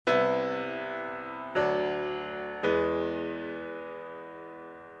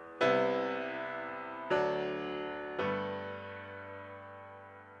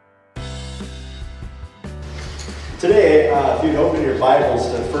Today, if you'd open your Bibles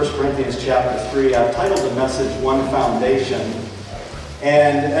to 1 Corinthians chapter 3, I've titled the message, One Foundation.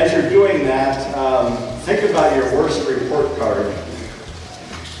 And as you're doing that, think about your worst report card.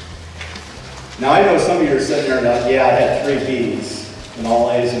 Now, I know some of you are sitting there and yeah, I had 3 B's, and all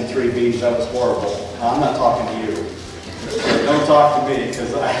A's and 3 B's, that was horrible. Now, I'm not talking to you. Don't talk to me,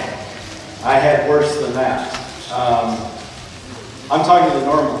 because I had worse than that. I'm talking to the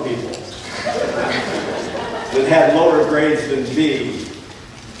normal people that had lower grades than B.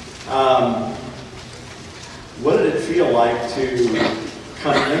 What did it feel like to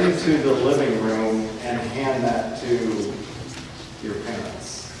come into the living room and hand that to your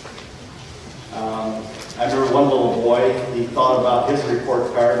parents? I remember one little boy, he thought about his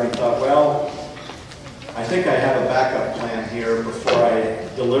report card and he thought, well, I think I have a backup plan here before I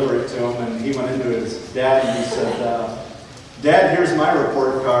deliver it to him. And he went into his dad and he said, Dad, here's my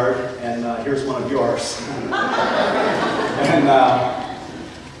report card, and here's one of yours. And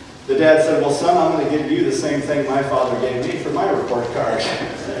the dad said, well, son, I'm going to give you the same thing my father gave me for my report card.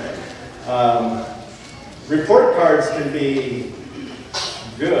 Report cards can be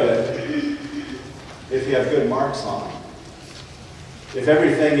good if you have good marks on them. If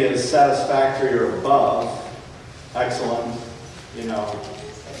everything is satisfactory or above, excellent,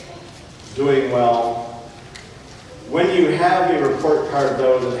 doing well. When you have a report card,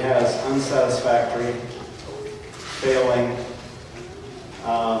 though, that has unsatisfactory, failing,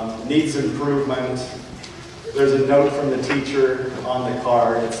 needs improvement, there's a note from the teacher on the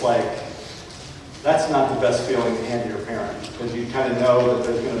card, it's like, that's not the best feeling to hand to your parent, because you kind of know that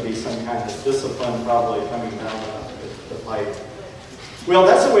there's going to be some kind of discipline probably coming down the pipe. Well,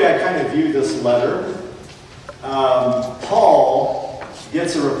 that's the way I kind of view this letter. Paul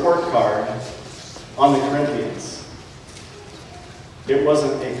gets a report card on the Corinthians. It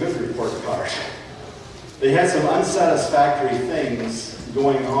wasn't a good report card. They had some unsatisfactory things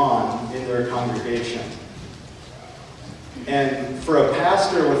going on in their congregation. And for a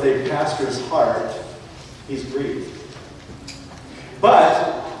pastor with a pastor's heart, he's grieved.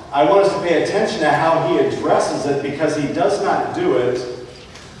 But I want us to pay attention to how he addresses it, because he does not do it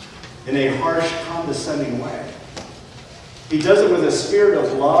in a harsh, condescending way. He does it with a spirit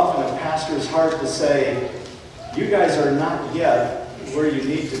of love and a pastor's heart to say, you guys are not yet where you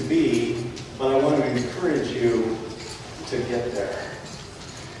need to be, but I want to encourage you to get there.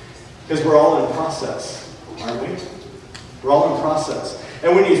 Because we're all in process, aren't we? We're all in process.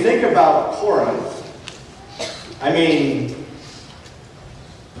 And when you think about Corinth, I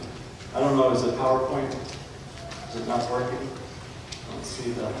don't know, is it PowerPoint? Is it not working? Let's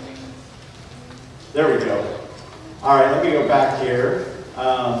see that. There we go. All right, let me go back here.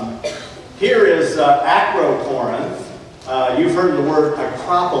 Here is Acrocorinth. You've heard the word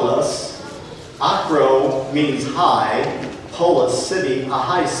Acropolis. Acro means high, polis, city, a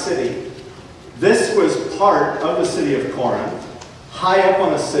high city. This was part of the city of Corinth, high up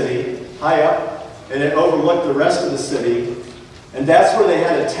on a city, high up, and it overlooked the rest of the city. And that's where they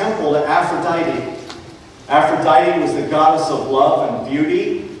had a temple to Aphrodite. Aphrodite was the goddess of love and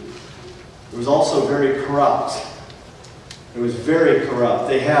beauty. It was also very corrupt. It was very corrupt.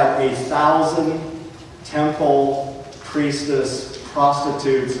 They had 1,000 temple priestess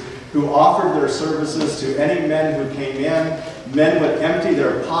prostitutes who offered their services to any men who came in. Men would empty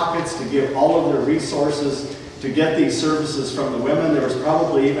their pockets to give all of their resources to get these services from the women. There was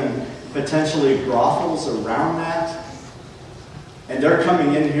probably even potentially brothels around that. And they're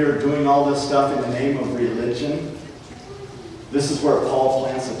coming in here doing all this stuff in the name of religion. This is where Paul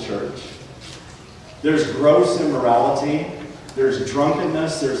plants a church. There's gross immorality. There's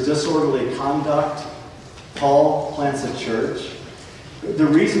drunkenness. There's disorderly conduct. Paul plants a church. The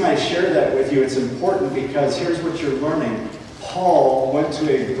reason I share that with you, it's important because here's what you're learning. Paul went to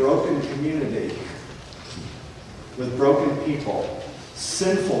a broken community with broken people,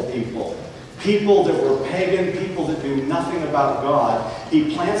 sinful people, people that were pagan, people that knew nothing about God.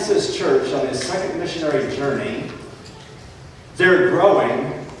 He plants this church on his second missionary journey. They're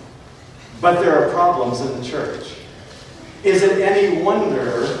growing, but there are problems in the church. Is it any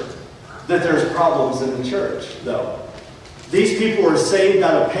wonder that there's problems in the church, though? These people are saved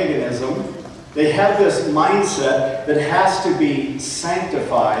out of paganism. They have this mindset that has to be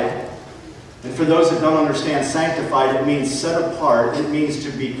sanctified. And for those that don't understand sanctified, it means set apart. It means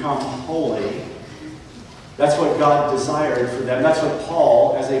to become holy. That's what God desired for them. That's what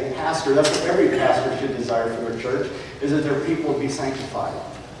Paul, as a pastor, that's what every pastor should desire for their church, is that their people be sanctified.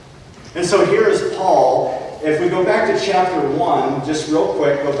 And so here is Paul. If we go back to chapter 1, just real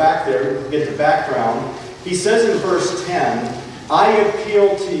quick, go back there, get the background. He says in verse 10, I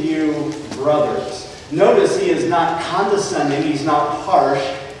appeal to you, brothers. Notice he is not condescending. He's not harsh.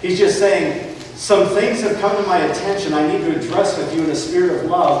 He's just saying, some things have come to my attention. I need to address with you in a spirit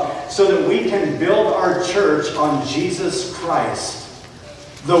of love so that we can build our church on Jesus Christ.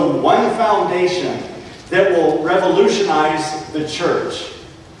 The one foundation that will revolutionize the church.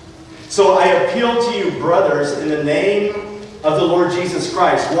 So I appeal to you, brothers, in the name of the Lord Jesus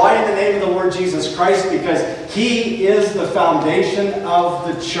Christ. Why in the name of the Lord Jesus Christ? Because he is the foundation of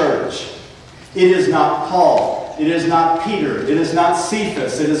the church. It is not Paul. It is not Peter. It is not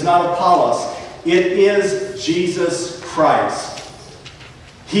Cephas. It is not Apollos. It is Jesus Christ.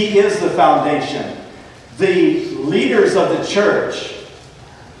 He is the foundation. The leaders of the church,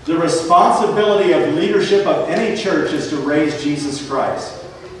 the responsibility of leadership of any church is to raise Jesus Christ.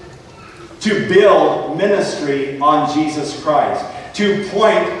 To build ministry on Jesus Christ. To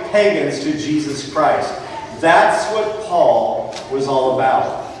point pagans to Jesus Christ. That's what Paul was all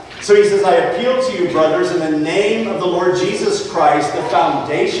about. So he says, I appeal to you, brothers, in the name of the Lord Jesus Christ, the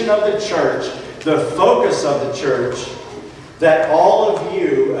foundation of the church, the focus of the church, that all of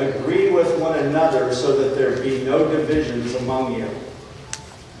you agree with one another so that there be no divisions among you.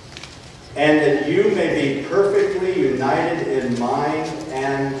 And that you may be perfectly united in mind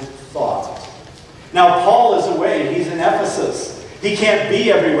and thought. Now, Paul is away. He's in Ephesus. He can't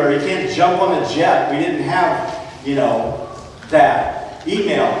be everywhere. He can't jump on a jet. We didn't have, that.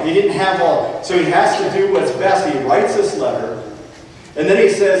 Email. He didn't have all. So he has to do what's best. He writes this letter. And then he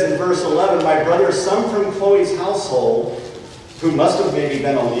says in verse 11, my brothers, some from Chloe's household, who must have maybe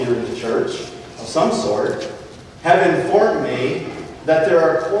been a leader in the church of some sort, have informed me that there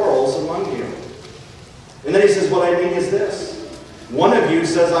are quarrels among you. And then he says, what I mean is this. One of you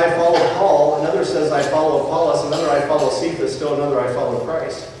says, I follow Paul. Another says, I follow Apollos. Another, I follow Cephas. Still another, I follow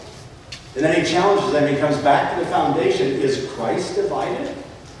Christ. And then he challenges them. He comes back to the foundation. Is Christ divided?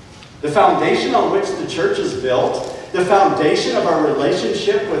 The foundation on which the church is built, the foundation of our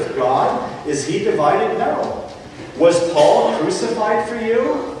relationship with God, is he divided? No. Was Paul crucified for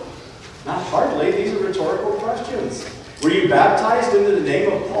you? Not hardly. These are rhetorical questions. Were you baptized into the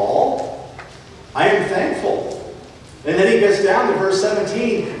name of Paul? I am thankful. And then he gets down to verse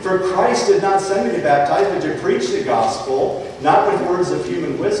 17. For Christ did not send me to baptize, but to preach the gospel, not with words of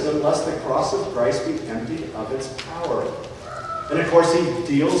human wisdom, lest the cross of Christ be emptied of its power. And of course he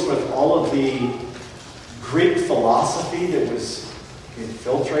deals with all of the Greek philosophy that was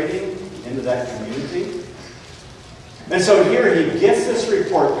infiltrating into that community. And so here he gets this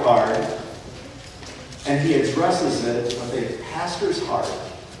report card and he addresses it with a pastor's heart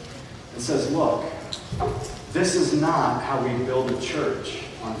and says, look, this is not how we build a church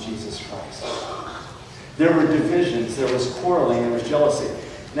on Jesus Christ. There were divisions, there was quarreling, there was jealousy.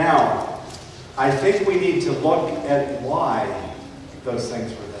 Now, I think we need to look at why those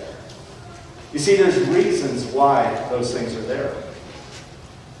things were there. You see, there's reasons why those things are there.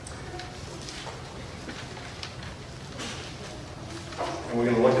 And we're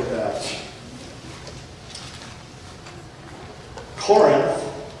going to look at that. Corinth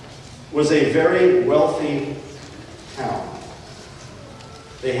was a very wealthy town.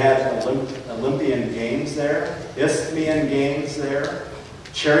 They had Olympian games there, Isthmian games there,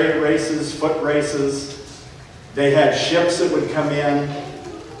 chariot races, foot races. They had ships that would come in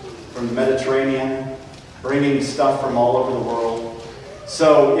from the Mediterranean, bringing stuff from all over the world.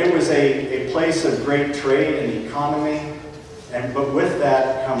 So it was a place of great trade and economy, but with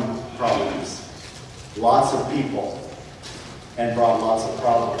that come problems. Lots of people, and brought lots of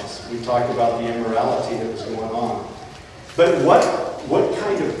problems. We talked about the immorality that was going on. But what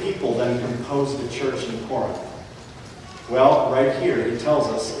kind of people then composed the church in Corinth? Well, right here, he tells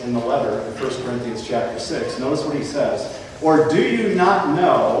us in the letter in 1 Corinthians chapter 6. Notice what he says. Or do you not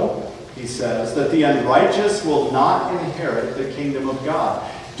know, he says, that the unrighteous will not inherit the kingdom of God?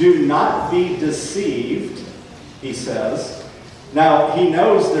 Do not be deceived, he says. Now, he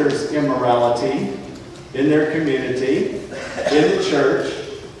knows there's immorality in their community, in the church,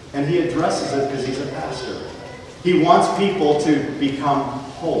 and he addresses it because he's a pastor. He wants people to become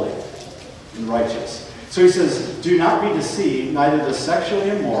holy and righteous. So he says, do not be deceived, neither the sexually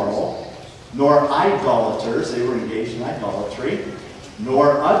immoral, nor idolaters, they were engaged in idolatry,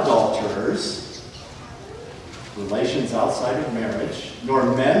 nor adulterers, relations outside of marriage, nor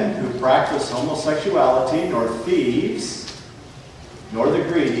men who practice homosexuality, nor thieves, nor the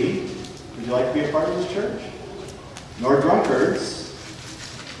greedy. Would you like to be a part of this church? Nor drunkards,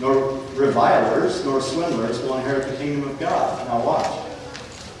 nor revilers, nor swindlers will inherit the kingdom of God. Now watch.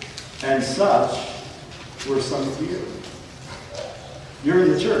 And such were some of you. You're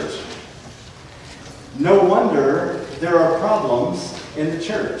in the church. No wonder there are problems in the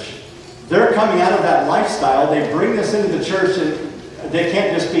church. They're coming out of that lifestyle. They bring this into the church, and they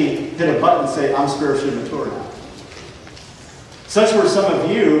can't just hit a button and say, I'm spiritually mature now. Such were some of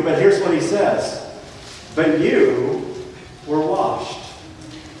you, but here's what he says. But you were washed.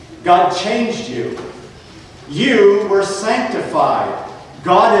 God changed you. You were sanctified.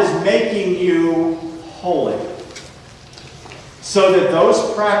 God is making you holy. So that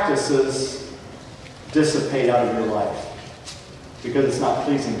those practices dissipate out of your life. Because it's not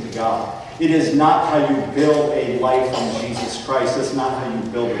pleasing to God. It is not how you build a life on Jesus Christ. It's not how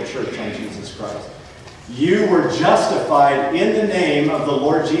you build a church on Jesus Christ. You were justified in the name of the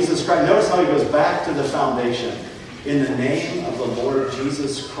Lord Jesus Christ. Notice how he goes back to the foundation. In the name of the Lord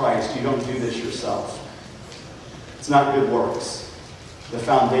Jesus Christ. You don't do this yourself. It's not good works. The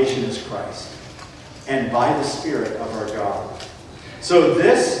foundation is Christ. And by the Spirit of our God. So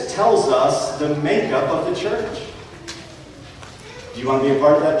this tells us the makeup of the church. Do you want to be a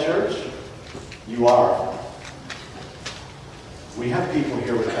part of that church? You are. We have people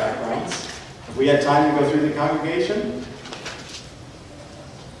here with backgrounds. If we had time to go through the congregation,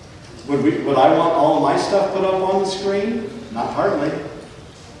 would I want all of my stuff put up on the screen? Not hardly.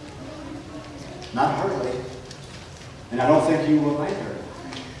 Not hardly. And I don't think you will either.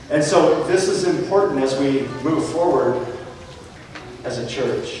 And so this is important as we move forward as a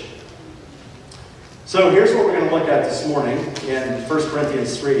church. So here's what we're going to look at this morning in 1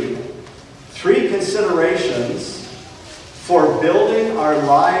 Corinthians 3. 3 considerations for building our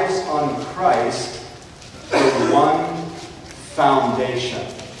lives on Christ with one foundation.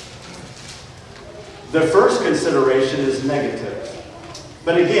 The first consideration is negative.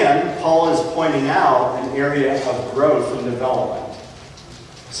 But again, Paul is pointing out an area of growth and development.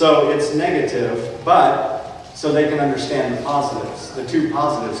 So it's negative, but so they can understand the positives. The two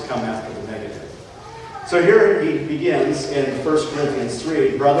positives come after the negative. So here he begins in 1 Corinthians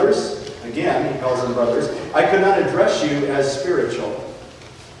 3. Brothers, again, he calls them brothers, I could not address you as spiritual.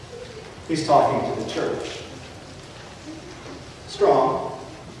 He's talking to the church. Strong,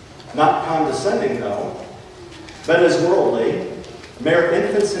 not condescending though, but as worldly, mere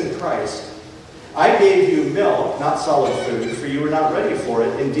infants in Christ. I gave you milk, not solid food, for you were not ready for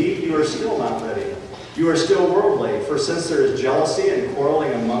it. Indeed, you are still not ready. You are still worldly, for since there is jealousy and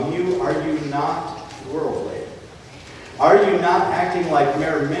quarreling among you, are you not worldly? Are you not acting like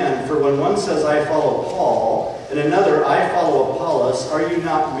mere men? For when one says, I follow Paul, and another, I follow Apollos, are you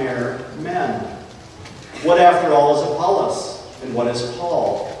not mere men? What after all is Apollos? And what is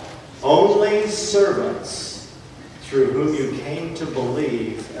Paul? Only servants through whom you came to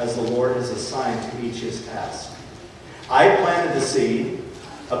believe as the Lord has assigned to each his task. I planted the seed,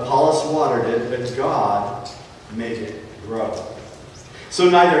 Apollos watered it, but God made it grow. So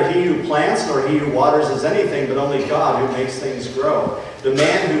neither he who plants nor he who waters is anything, but only God who makes things grow. The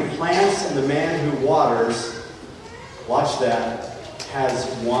man who plants and the man who waters, watch that, has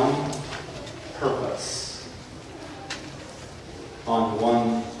one purpose on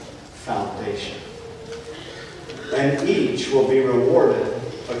one foundation. And each will be rewarded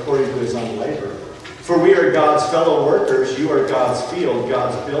according to his own labor. For we are God's fellow workers, you are God's field,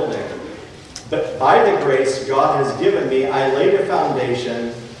 God's building. But by the grace God has given me, I laid a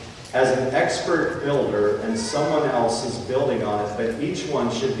foundation as an expert builder, and someone else is building on it. But each one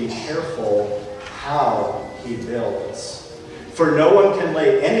should be careful how he builds. For no one can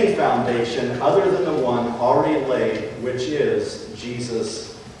lay any foundation other than the one already laid, which is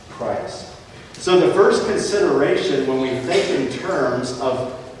Jesus Christ. So the first consideration when we think in terms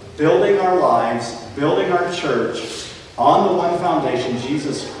of building our lives, building our church on the one foundation,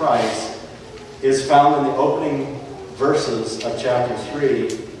 Jesus Christ, is found in the opening verses of chapter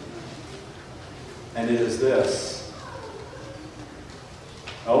 3. And it is this.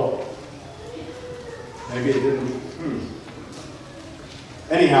 Oh, maybe it didn't.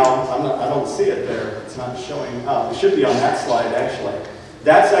 Anyhow, I don't see it there. It's not showing up. It should be on that slide, actually.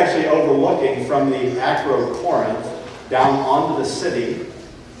 That's actually overlooking from the Acro Corinth down onto the city.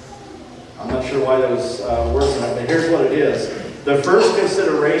 I'm not sure why those words are, but here's what it is. The first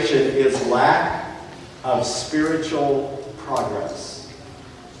consideration is lack of spiritual progress.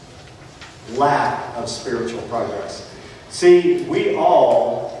 Lack of spiritual progress. See, we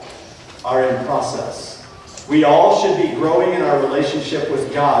all are in process. We all should be growing in our relationship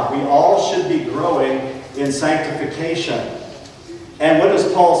with God. We all should be growing in sanctification. And what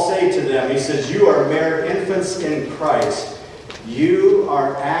does Paul say to them? He says, you are mere infants in Christ. You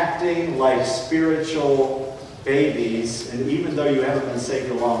are acting like spiritual babies, and even though you haven't been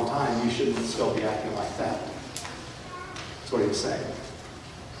saved a long time, you shouldn't still be acting like that. That's what he was saying.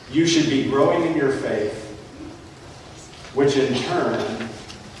 You should be growing in your faith, which in turn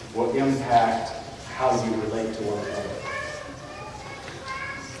will impact how you relate to one another.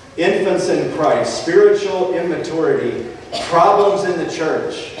 Infants in Christ, spiritual immaturity, problems in the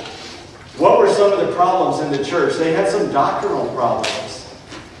church. What were some of the problems in the church? They had some doctrinal problems.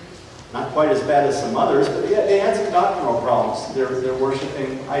 Not quite as bad as some others, but yeah, they had some doctrinal problems. They're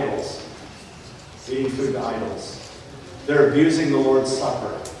worshiping idols, eating food to idols. They're abusing the Lord's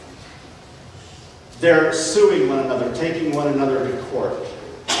Supper. They're suing one another, taking one another to court.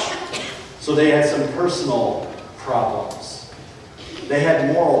 So they had some personal problems. They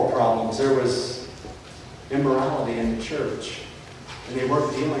had moral problems. There was immorality in the church, and they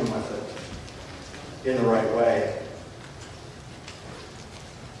weren't dealing with it in the right way.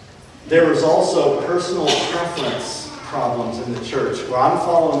 There was also personal preference problems in the church, where I'm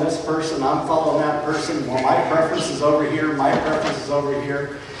following this person, I'm following that person, well, my preference is over here, my preference is over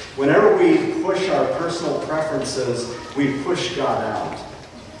here. Whenever we push our personal preferences, we push God out.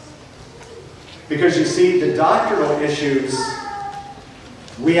 Because you see, the doctrinal issues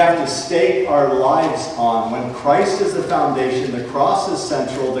we have to stake our lives on. When Christ is the foundation, the cross is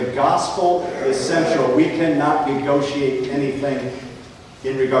central, the gospel is central, we cannot negotiate anything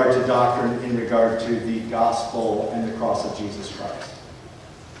in regard to doctrine, in regard to the gospel and the cross of Jesus Christ.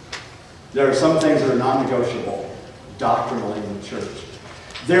 There are some things that are non-negotiable doctrinally in the church.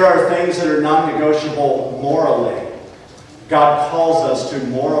 There are things that are non-negotiable morally. God calls us to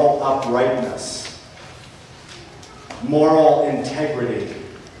moral uprightness, moral integrity,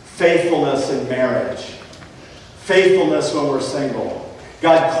 faithfulness in marriage, faithfulness when we're single.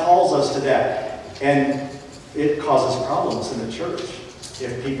 God calls us to that. And it causes problems in the church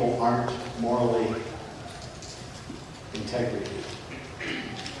if people aren't morally integrated.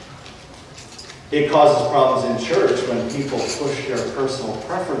 It causes problems in church when people push their personal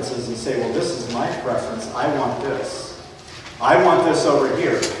preferences and say, well, this is my preference. I want this. I want this over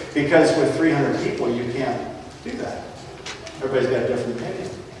here. Because with 300 people, you can't do that. Everybody's got a different opinion.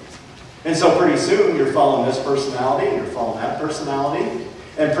 And so pretty soon, you're following this personality, and you're following that personality.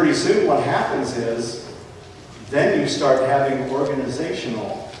 And pretty soon what happens is, then you start having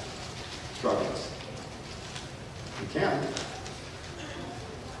organizational struggles. You can.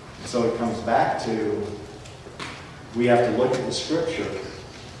 So it comes back to, we have to look at the Scripture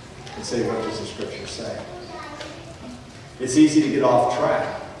and say, what does the Scripture say? It's easy to get off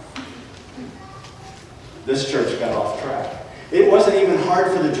track. This church got off track. It wasn't even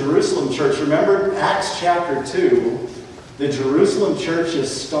hard for the Jerusalem church. Remember Acts chapter 2, the Jerusalem church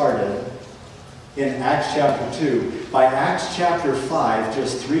is started in Acts chapter 2. By Acts chapter 5,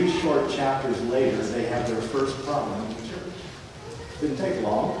 just 3 short chapters later, they have their first problem in the church. Didn't take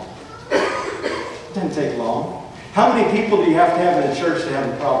long. Didn't take long. How many people do you have to have in a church to have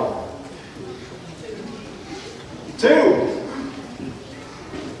a problem? 2.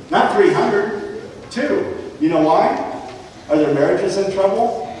 Not 300. 2. You know why? Are their marriages in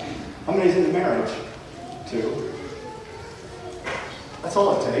trouble? How many's in the marriage? 2. That's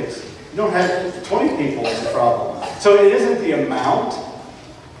all it takes. You don't have 20 people as a problem. So it isn't the amount.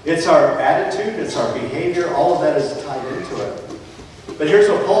 It's our attitude. It's our behavior. All of that is tied into it. But here's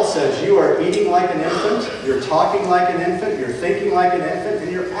what Paul says. You are eating like an infant. You're talking like an infant. You're thinking like an infant.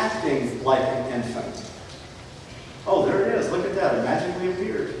 And you're acting like an infant. Oh, there it is. Look at that. It magically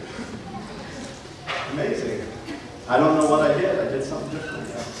appeared. Amazing. I don't know what I did. I did something different.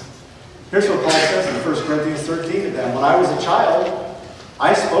 Yeah. Here's what Paul says in 1 Corinthians 13 to them. When I was a child,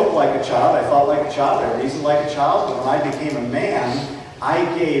 I spoke like a child. I thought like a child. I reasoned like a child. But when I became a man,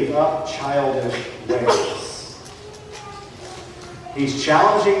 I gave up childish ways. He's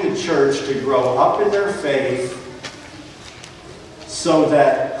challenging the church to grow up in their faith so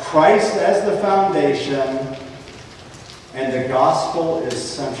that Christ as the foundation and the gospel is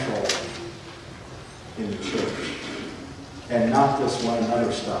central in the church. And not this one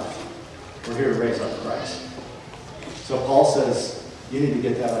another stuff. We're here to raise up Christ. So Paul says, you need to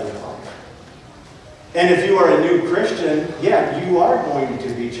get that out of your life. And if you are a new Christian, yeah, you are going to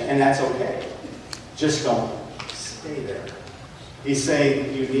be, and that's okay. Just don't stay there. He's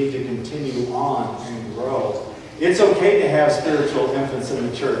saying you need to continue on and grow. It's okay to have spiritual infants in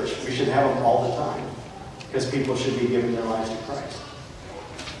the church. We should have them all the time. Because people should be giving their lives to Christ.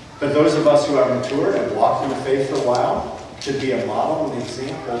 But those of us who are mature and walked in the faith for a while should be a model and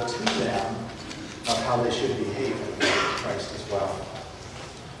example to them of how they should behave in Christ as well.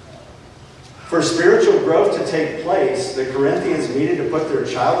 For spiritual growth to take place, the Corinthians needed to put their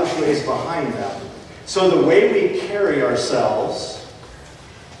childish ways behind them. So the way we carry ourselves,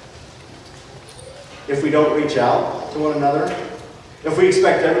 if we don't reach out to one another, if we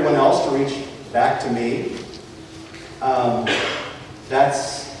expect everyone else to reach back to me,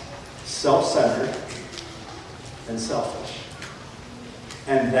 that's self-centered, and selfish.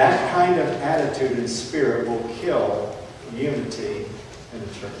 And that kind of attitude and spirit will kill unity in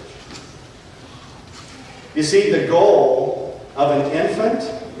the church. You see, the goal of an infant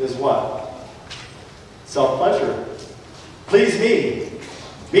is what? Self-pleasure. Please me.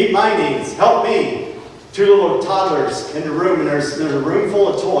 Meet my needs. Help me. 2 little toddlers in the room, and there's a room full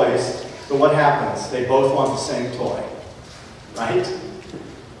of toys, but what happens? They both want the same toy. Right?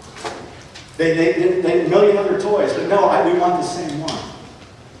 They a million other toys, but no, we want the same one.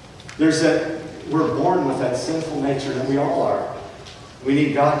 We're born with that sinful nature, and we all are. We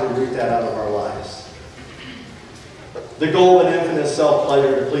need God to root that out of our lives. The goal of an infant is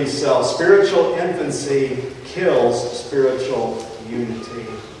self-pleasure to please self. Spiritual infancy kills spiritual unity.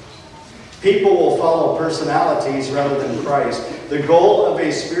 People will follow personalities rather than Christ. The goal of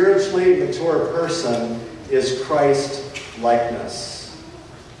a spiritually mature person is Christ-likeness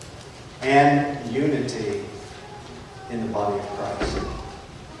and unity in the body of Christ.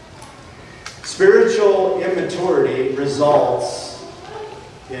 Spiritual immaturity results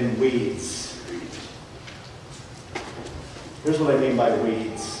in weeds. Here's what I mean by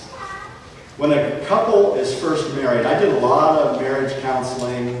weeds. When a couple is first married, I did a lot of marriage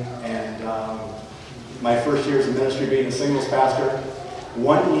counseling, and my first years of ministry being a singles pastor,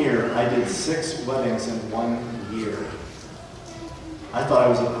 1 year I did 6 weddings in 1 year. I thought I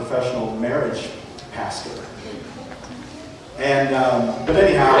was a professional marriage pastor. And but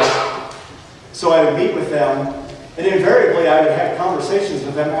anyhow, so I would meet with them, and invariably I would have conversations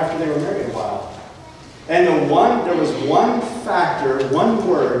with them after they were married a while. And there was one factor, one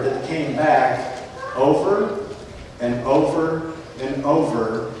word that came back over and over and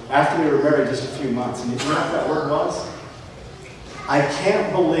over after they were married just a few months. And you know what that word was? I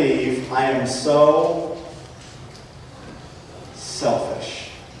can't believe I am so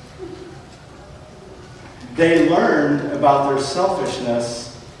selfish. They learned about their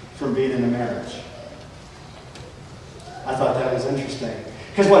selfishness from being in a marriage. I thought that was interesting.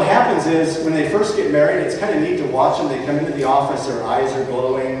 Because what happens is, when they first get married, it's kind of neat to watch them. They come into the office, their eyes are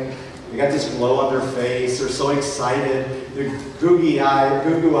glowing. They got this glow on their face. They're so excited. They're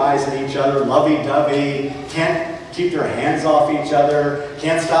goo-goo eyes at each other, lovey-dovey. Can't keep their hands off each other.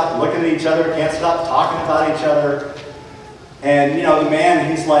 Can't stop looking at each other. Can't stop talking about each other. And, the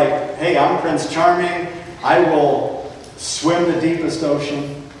man, he's like, hey, I'm Prince Charming. I will swim the deepest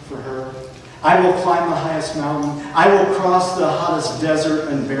ocean for her. I will climb the highest mountain. I will cross the hottest desert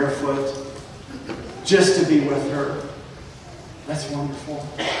and barefoot just to be with her. That's wonderful.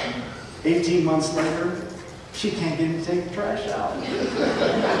 18 months later, she can't get him to take the trash out.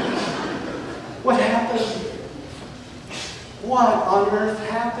 What happened? What on earth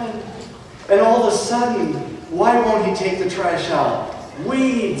happened? And all of a sudden, why won't he take the trash out?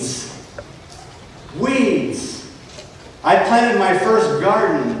 Weeds. Weeds. I planted my first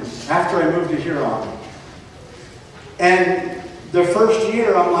garden after I moved to Huron. And the first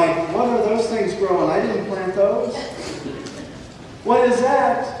year, I'm like, what are those things growing? I didn't plant those. What is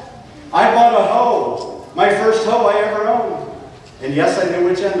that? I bought a hoe. My first hoe I ever owned. And yes, I knew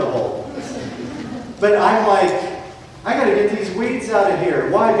which end to hold. But I'm like, I got to get these weeds out of here.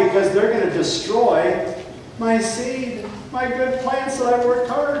 Why? Because they're going to destroy my seed, my good plants that I worked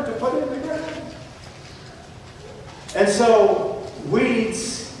hard to put in the ground. And so,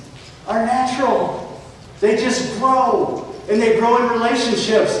 weeds are natural. They just grow. And they grow in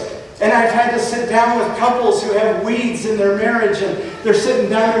relationships. And I've had to sit down with couples who have weeds in their marriage, and they're sitting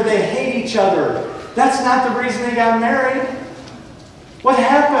down there, they hate each other. That's not the reason they got married. What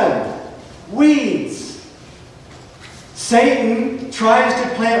happened? Weeds. Satan tries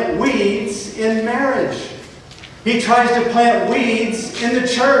to plant weeds in marriage. He tries to plant weeds in the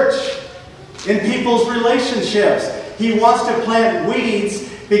church, in people's relationships. He wants to plant weeds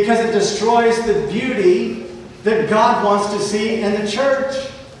because it destroys the beauty that God wants to see in the church.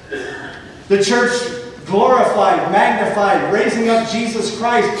 The church glorified, magnified, raising up Jesus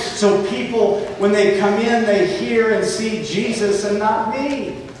Christ so people, when they come in, they hear and see Jesus and not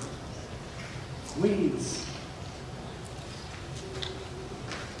me. Weeds.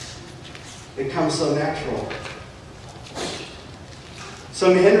 It comes so natural.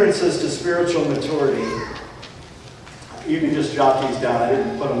 Some hindrances to spiritual maturity. You can just jot these down. I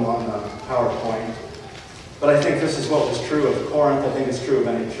didn't put them on the PowerPoint. But I think this is what was true of Corinth. I think it's true of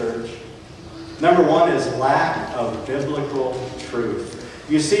any church. Number one is lack of biblical truth.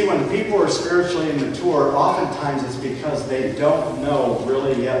 You see, when people are spiritually immature, oftentimes it's because they don't know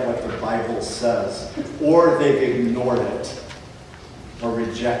really yet what the Bible says. Or they've ignored it. Or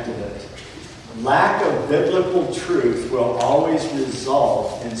rejected it. Lack of biblical truth will always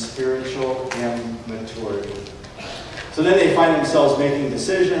result in spiritual immaturity. So then they find themselves making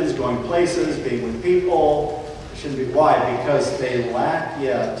decisions, going places, being with people. It shouldn't be. Why? Because they lack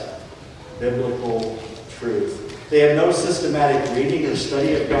yet biblical truth. They have no systematic reading or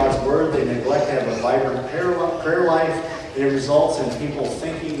study of God's Word. They neglect to have a vibrant prayer life. And it results in people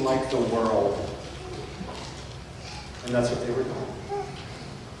thinking like the world. And that's what they were doing.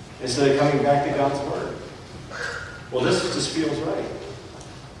 Instead of coming back to God's Word. Well, this just feels right.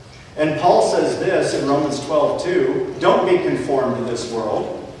 And Paul says this in Romans 12:2, don't be conformed to this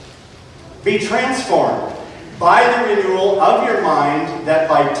world. Be transformed by the renewal of your mind, that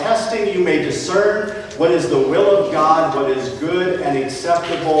by testing you may discern what is the will of God, what is good and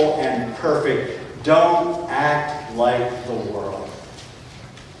acceptable and perfect. Don't act like the world.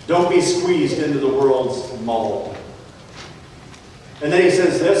 Don't be squeezed into the world's mold. And then he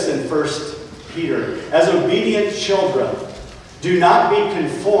says this in 1 Peter, as obedient children, do not be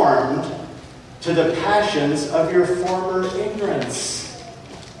conformed to the passions of your former ignorance.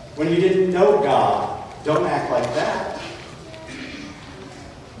 When you didn't know God, don't act like that.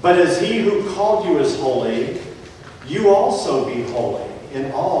 But as he who called you is holy, you also be holy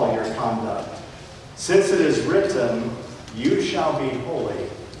in all your conduct. Since it is written, you shall be holy,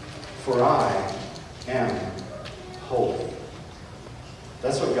 for I am holy.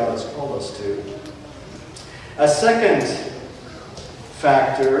 That's what God has called us to. A second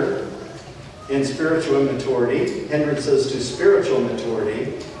factor in spiritual immaturity, hindrances to spiritual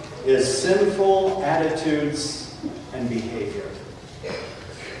maturity, is sinful attitudes and behavior.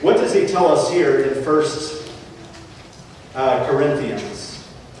 What does he tell us here in 1 Corinthians?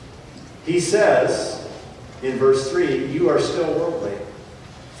 He says in verse 3, you are still worldly.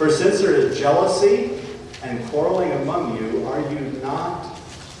 For since there is jealousy and quarreling among you, are you not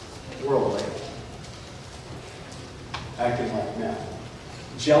worldly? Acting like men.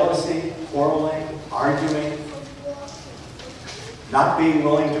 Jealousy, quarreling, arguing, not being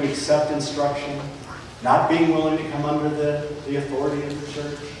willing to accept instruction, not being willing to come under the authority of the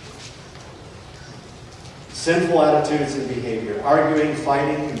church. Sinful attitudes and behavior. Arguing,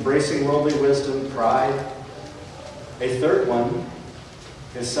 fighting, embracing worldly wisdom, pride. A third one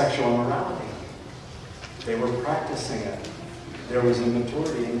is sexual immorality. They were practicing it. There was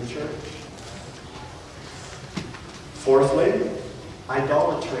immaturity in the church. Fourthly,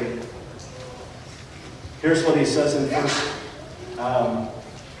 idolatry. Here's what he says in 1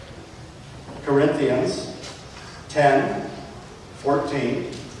 Corinthians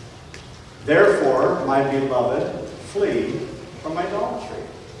 10:14. Therefore, my beloved, flee from idolatry.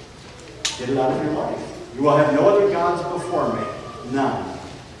 Get it out of your life. You will have no other gods before me. None.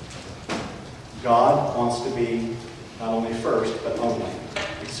 God wants to be not only first, but only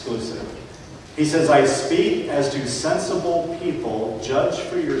exclusive. He says, I speak as to sensible people. Judge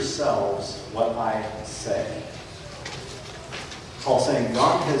for yourselves what I say. Paul saying,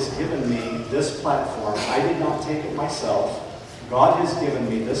 God has given me this platform. I did not take it myself. God has given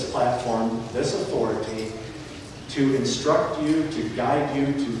me this platform, this authority, to instruct you, to guide you,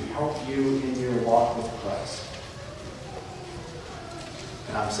 to help you in your walk with Christ.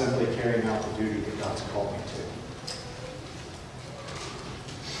 And I'm simply carrying out the duty that God's called me to.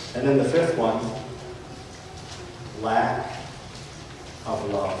 And then the fifth one, lack of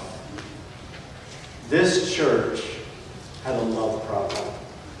love. This church had a love problem.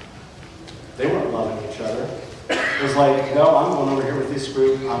 They weren't loving each other. It was like, no, I'm going over here with this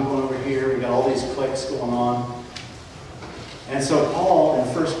group. I'm going over here. We got all these cliques going on. And so Paul in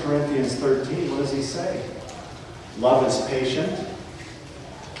 1 Corinthians 13, what does he say? Love is patient.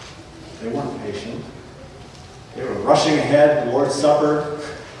 They weren't patient. They were rushing ahead, the Lord's Supper.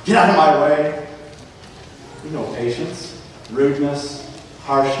 Get out of my way. You know patience, rudeness,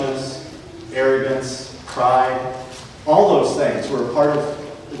 harshness, arrogance, pride. All those things were a part of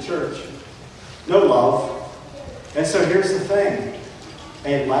the church. No love. And so here's the thing.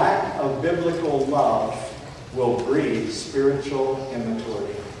 A lack of biblical love will breed spiritual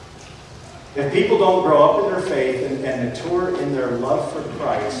immaturity. If people don't grow up in their faith and mature in their love for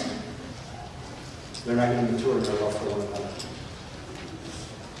Christ, they're not going to mature in their love for one another.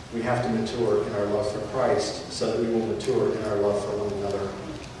 We have to mature in our love for Christ so that we will mature in our love for one another.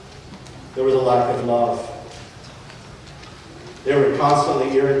 There was a lack of love. They were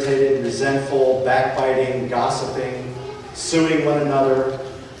constantly irritated, resentful, backbiting, gossiping, suing one another.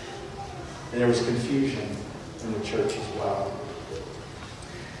 And there was confusion in the church as well.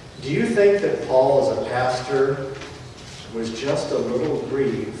 Do you think that Paul, as a pastor, was just a little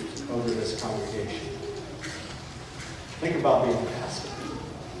grieved over this congregation? Think about being a pastor.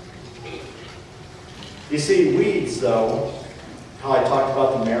 You see, weeds, though, how I talked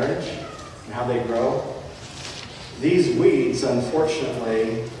about the marriage and how they grow, these weeds,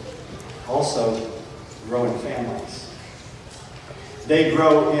 unfortunately, also grow in families. They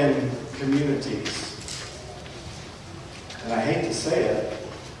grow in communities. And I hate to say it,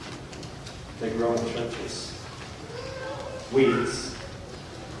 they grow in churches. Weeds.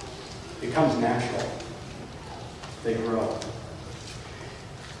 It comes natural. They grow.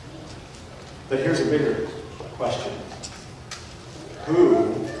 But here's a bigger question.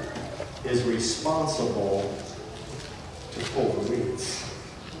 Who is responsible to pull the weeds?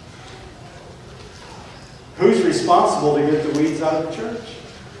 Who's responsible to get the weeds out of the church?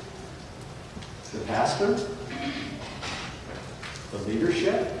 The pastor? The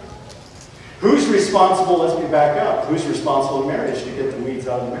leadership? Who's responsible, let's be back up, who's responsible in marriage to get the weeds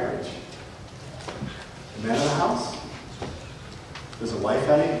out of the marriage? The man in the house? Does a wife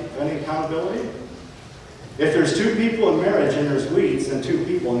have any accountability? If there's two people in marriage and there's weeds, then two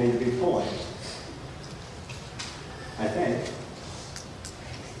people need to be pulling. I think.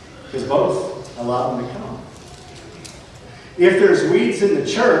 Because both allow them to come. If there's weeds in the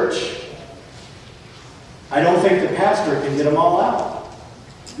church, I don't think the pastor can get them all out.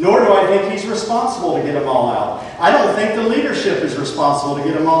 Nor do I think he's responsible to get them all out. I don't think the leadership is responsible to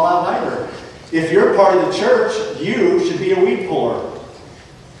get them all out either. If you're part of the church, you should be a weed puller.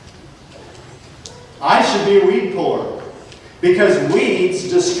 I should be a weed puller. Because weeds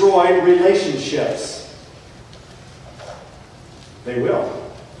destroy relationships. They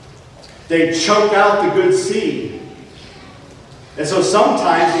will. They choke out the good seed. And so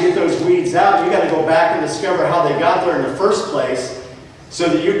sometimes to get those weeds out, you got to go back and discover how they got there in the first place so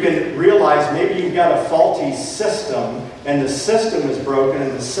that you can realize maybe you've got a faulty system and the system is broken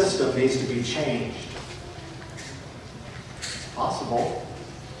and the system needs to be changed. It's possible.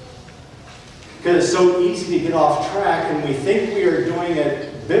 Because it's so easy to get off track and we think we are doing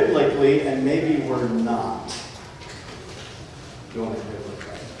it biblically and maybe we're not doing it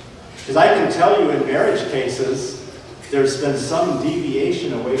biblically. Because I can tell you in marriage cases, there's been some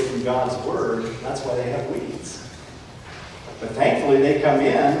deviation away from God's Word. That's why they have weeds. But thankfully they come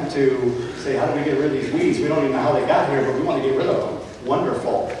in to say, how do we get rid of these weeds? We don't even know how they got here, but we want to get rid of them.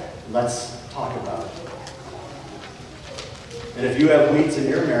 Wonderful. Let's talk about it. And if you have weeds in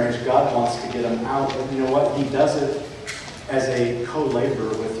your marriage, God wants to get them out. But you know what? He does it as a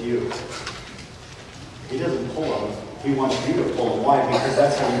co-laborer with you. He doesn't pull them. He wants you to pull them. Why? Because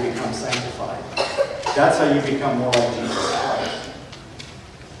that's how you become sanctified. That's how you become more like Jesus Christ.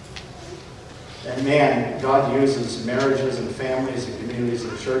 And man, God uses marriages and families and communities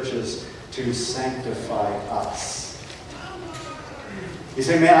and churches to sanctify us. You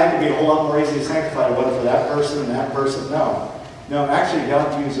say, man, I could be a whole lot more easily sanctified if it wasn't for that person and that person. No. No, actually,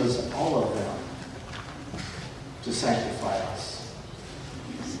 God uses all of them to sanctify us,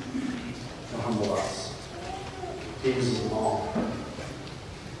 to humble us. He uses them all.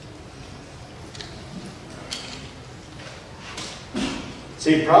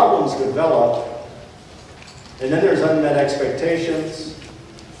 See, problems develop, and then there's unmet expectations.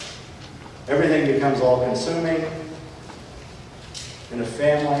 Everything becomes all-consuming. In a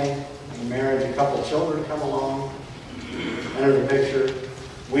family, in a marriage, a couple children come along, enter the picture.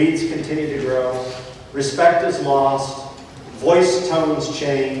 Weeds continue to grow. Respect is lost. Voice tones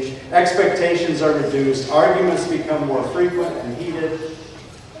change. Expectations are reduced. Arguments become more frequent and heated.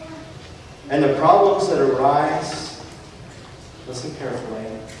 And the problems that arise, listen carefully,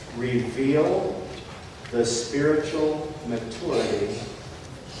 reveal the spiritual maturity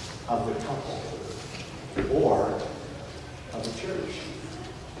of the couple or of the church.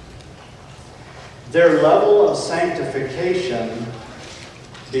 Their level of sanctification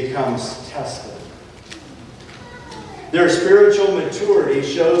becomes tested. Their spiritual maturity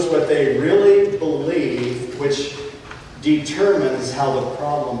shows what they really believe, which determines how the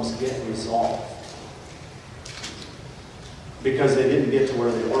problems get resolved. Because they didn't get to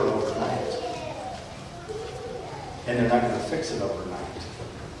where they were overnight. And they're not going to fix it overnight.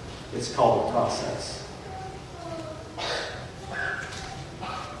 It's called a process.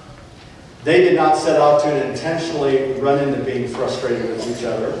 They did not set out to intentionally run into being frustrated with each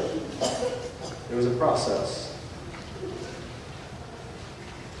other. It was a process.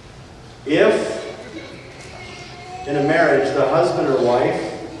 If, in a marriage, the husband or wife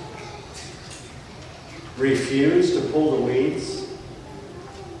refuse to pull the weeds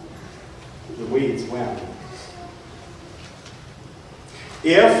win.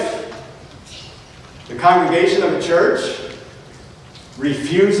 If the congregation of a church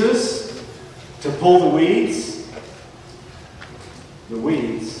refuses to pull the weeds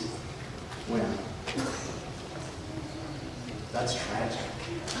win.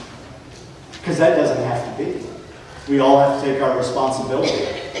 Because that doesn't have to be. We all have to take our responsibility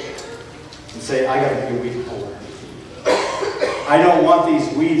and say, I got to be a weed puller. I don't want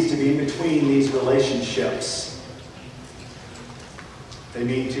these weeds to be in between these relationships. They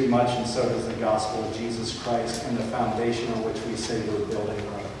mean too much, and so does the gospel of Jesus Christ and the foundation on which we say we're building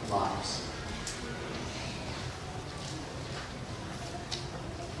our lives.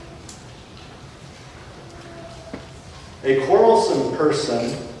 A quarrelsome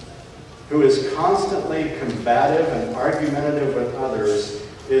person who is constantly combative and argumentative with others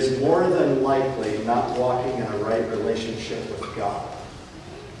is more than likely not walking in a right relationship with God.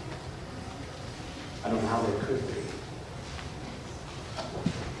 I don't know how they could be.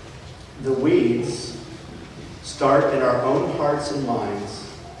 The weeds start in our own hearts and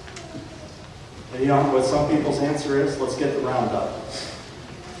minds. And you know what some people's answer is? Let's get the Roundup.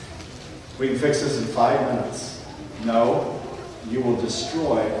 We can fix this in 5 minutes. No, you will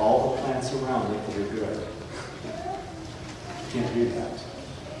destroy all the plants around it that are good. You can't do that.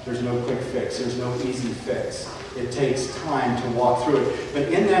 There's no quick fix. There's no easy fix. It takes time to walk through it.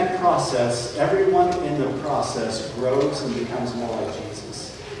 But in that process, everyone in the process grows and becomes more like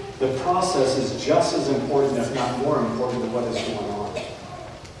Jesus. The process is just as important, if not more important, than what is going on.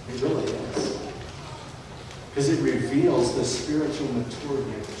 It really is. Because it reveals the spiritual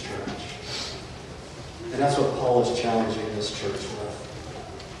maturity of the church. And that's what Paul is challenging this church with.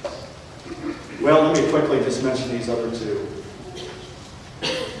 Well, let me quickly just mention these other two.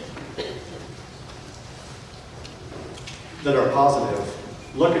 That are positive.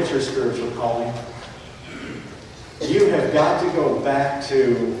 Look at your spiritual calling. You have got to go back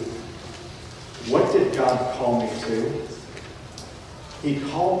to, what did God call me to? He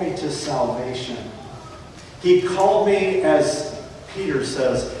called me to salvation. He called me, as Peter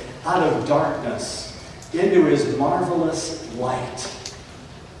says, out of darkness into his marvelous light.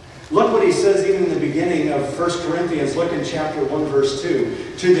 Look what he says even in the beginning of 1 Corinthians. Look in chapter 1, verse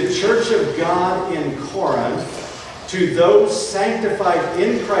 2. To the church of God in Corinth, to those sanctified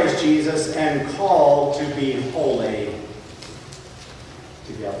in Christ Jesus and called to be holy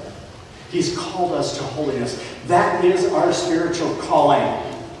together. He's called us to holiness. That is our spiritual calling.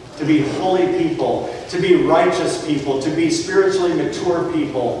 To be holy people, to be righteous people, to be spiritually mature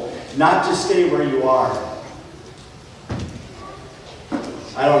people. Not to stay where you are.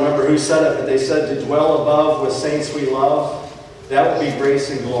 I don't remember who said it, but they said to dwell above with saints we love, that would be grace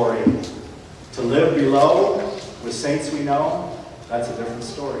and glory. To live below with saints we know, that's a different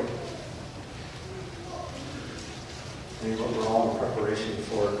story. And we're all in preparation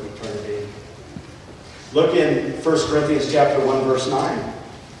for eternity. Look in 1 Corinthians chapter 1, verse 9.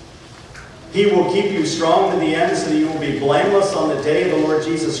 He will keep you strong to the end so that you will be blameless on the day of the Lord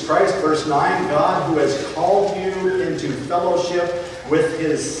Jesus Christ. Verse 9, God who has called you into fellowship with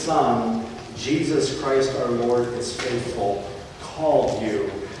his Son, Jesus Christ our Lord, is faithful. Called you.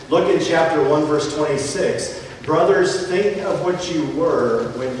 Look in chapter 1, verse 26. Brothers, think of what you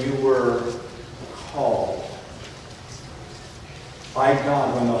were when you were called by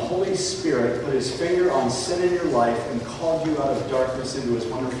God, when the Holy Spirit put his finger on sin in your life and called you out of darkness into his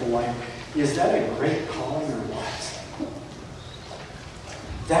wonderful light. Is that a great calling or what?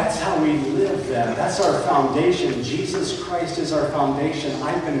 That's how we live then. That's our foundation. Jesus Christ is our foundation.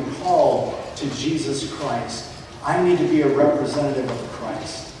 I've been called to Jesus Christ. I need to be a representative of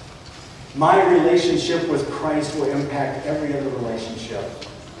Christ. My relationship with Christ will impact every other relationship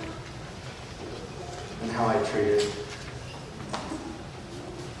and how I treat it.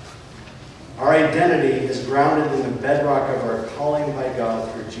 Our identity is grounded in the bedrock of our calling by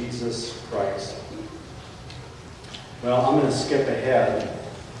God through Jesus Christ. Well, I'm going to skip ahead,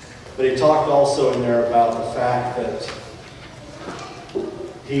 but he talked also in there about the fact that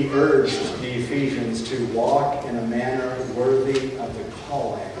he urged the Ephesians to walk in a manner worthy of the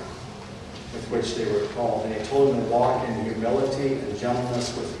calling with which they were called. And he told them to walk in humility and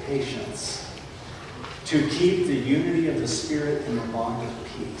gentleness with patience, to keep the unity of the Spirit in the bond of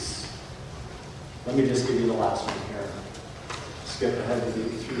peace. Let me just give you the last one here. Skip ahead to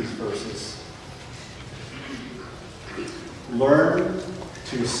these verses. Learn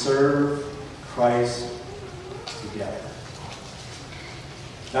to serve Christ together.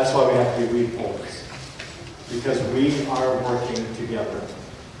 That's why we have to be weed pullers. Because we are working together.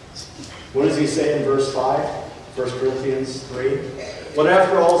 What does he say in verse 5? 1 Corinthians 3. What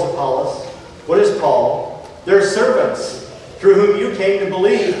after all is Apollos? What is Paul? They're servants through whom you came to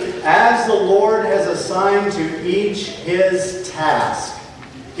believe, as the Lord has assigned to each his task.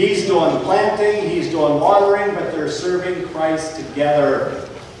 He's doing planting, he's doing watering, but they're serving Christ together.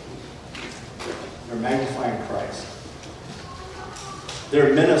 They're magnifying Christ.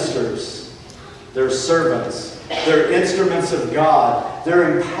 They're ministers They're servants. They're instruments of God.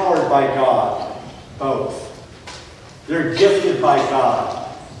 They're empowered by God. Both. They're gifted by God.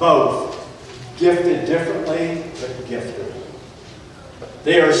 Both. Gifted differently, but gifted.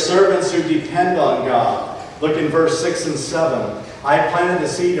 They are servants who depend on God. Look in verse 6 and 7. I planted the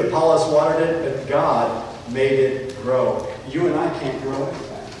seed, Apollos watered it, but God made it grow. You and I can't grow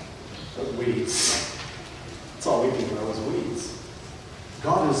anything but weeds. That's all we can grow is weeds.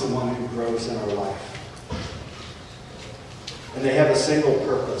 God is the one who grows in our life. And they have a single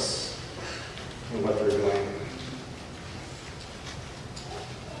purpose in what they're doing.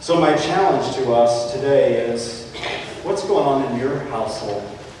 So my challenge to us today is, what's going on in your household?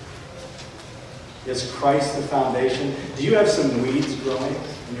 Is Christ the foundation? Do you have some weeds growing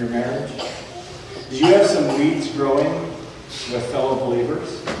in your marriage? Do you have some weeds growing with fellow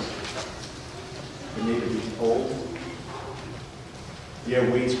believers that need to be pulled? Do you have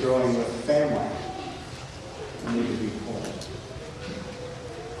weeds growing with family that need to be pulled?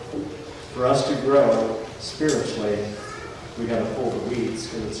 For us to grow spiritually, we got to pull the weeds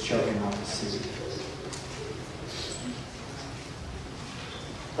because it's choking out the seed.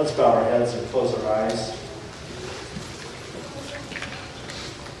 Let's bow our heads and close our eyes.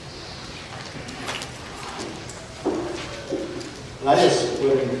 And I just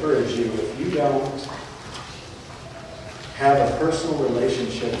would encourage you, if you don't have a personal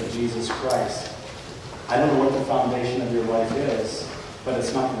relationship with Jesus Christ, I don't know what the foundation of your life is, but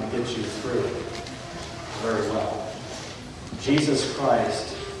it's not going to get you through very well. Jesus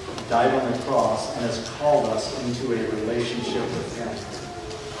Christ died on the cross and has called us into a relationship with Him.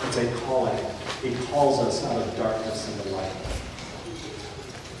 It's a calling. He calls us out of darkness into light.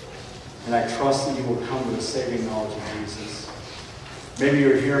 And I trust that you will come to a saving knowledge of Jesus. Maybe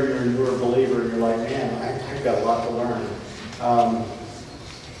you're here and you're a newer believer and you're like, man, I've got a lot to learn.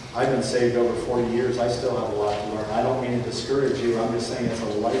 I've been saved over 40 years. I still have a lot to learn. I don't mean to discourage you. I'm just saying it's a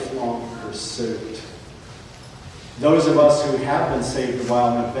lifelong pursuit. Those of us who have been saved a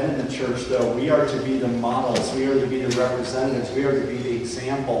while and have been in the church, though, we are to be the models. We are to be the representatives. We are to be the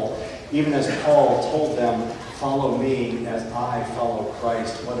example. Even as Paul told them, follow me as I follow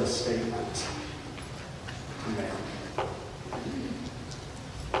Christ. What a statement. Amen.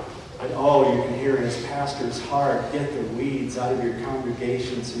 But oh, you can hear in his pastor's heart, get the weeds out of your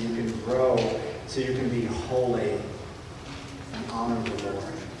congregation so you can grow, so you can be holy and honor the Lord.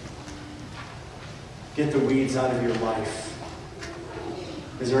 Get the weeds out of your life.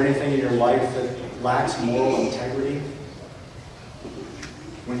 Is there anything in your life that lacks moral integrity?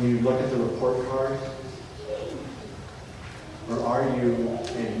 When you look at the report card? Or are you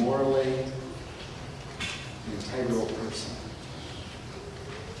a morally integral person?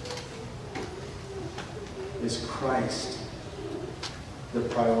 Is Christ the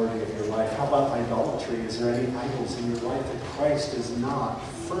priority of your life? How about idolatry? Is there any idols in your life that Christ is not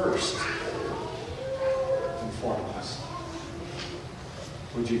first and foremost?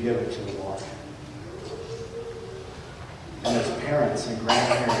 Would you give it to the Lord? And as parents and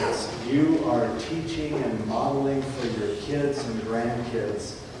grandparents, you are teaching and modeling for your kids and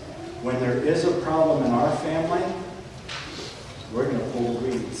grandkids. When there is a problem in our family, we're going to pull the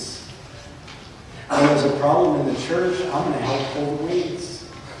weeds. When there's a problem in the church, I'm going to help pull the weeds.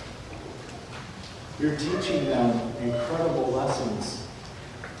 You're teaching them incredible lessons,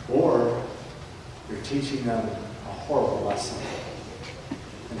 or you're teaching them a horrible lesson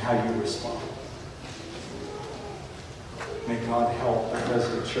in how you respond. May God help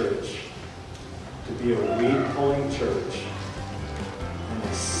Bethesda Church to be a weed-pulling church and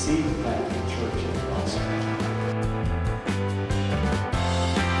a seed-planting church in the gospel.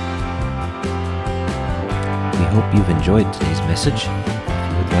 We hope you've enjoyed today's message. If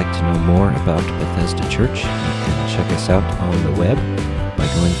you would like to know more about Bethesda Church, you can check us out on the web by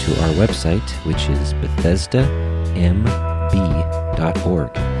going to our website, which is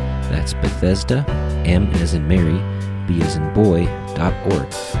BethesdaMB.org. That's Bethesda, M as in Mary, B as in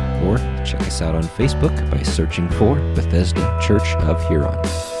boy.org. Or check us out on Facebook by searching for Bethesda Church of Huron.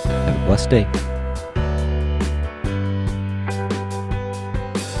 Have a blessed day.